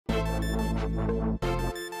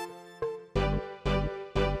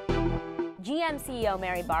GM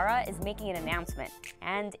CEO Barra is making an announcement,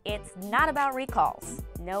 and it's not about recalls.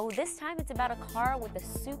 No, this time it's about a car with a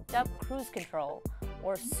souped-up cruise control,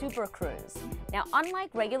 or Super Cruise. Now, unlike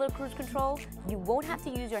regular cruise control, you won't have to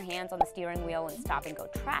use your hands on the steering wheel in stop-and-go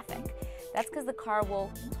traffic. That's because the car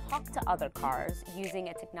will talk to other cars using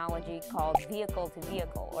a technology called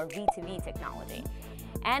vehicle-to-vehicle, or V2V technology.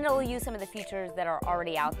 And it'll use some of the features that are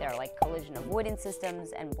already out there, like collision avoidance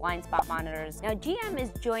systems and blind spot monitors. Now, GM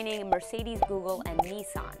is joining Mercedes, Google, and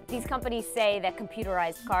Nissan. These companies say that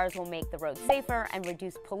computerized cars will make the road safer and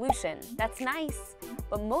reduce pollution. That's nice,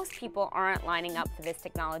 but most people aren't lining up for this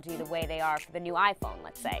technology the way they are for the new iPhone,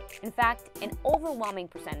 let's say. In fact, an overwhelming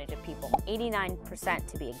percentage of people, 89%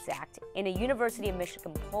 to be exact, in a University of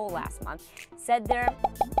Michigan poll last month, said they're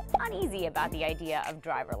uneasy about the idea of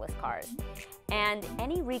driverless cars. And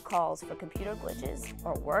any recalls for computer glitches,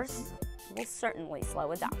 or worse, will certainly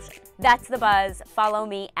slow adoption. That's The Buzz. Follow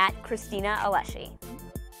me at Christina Alessi.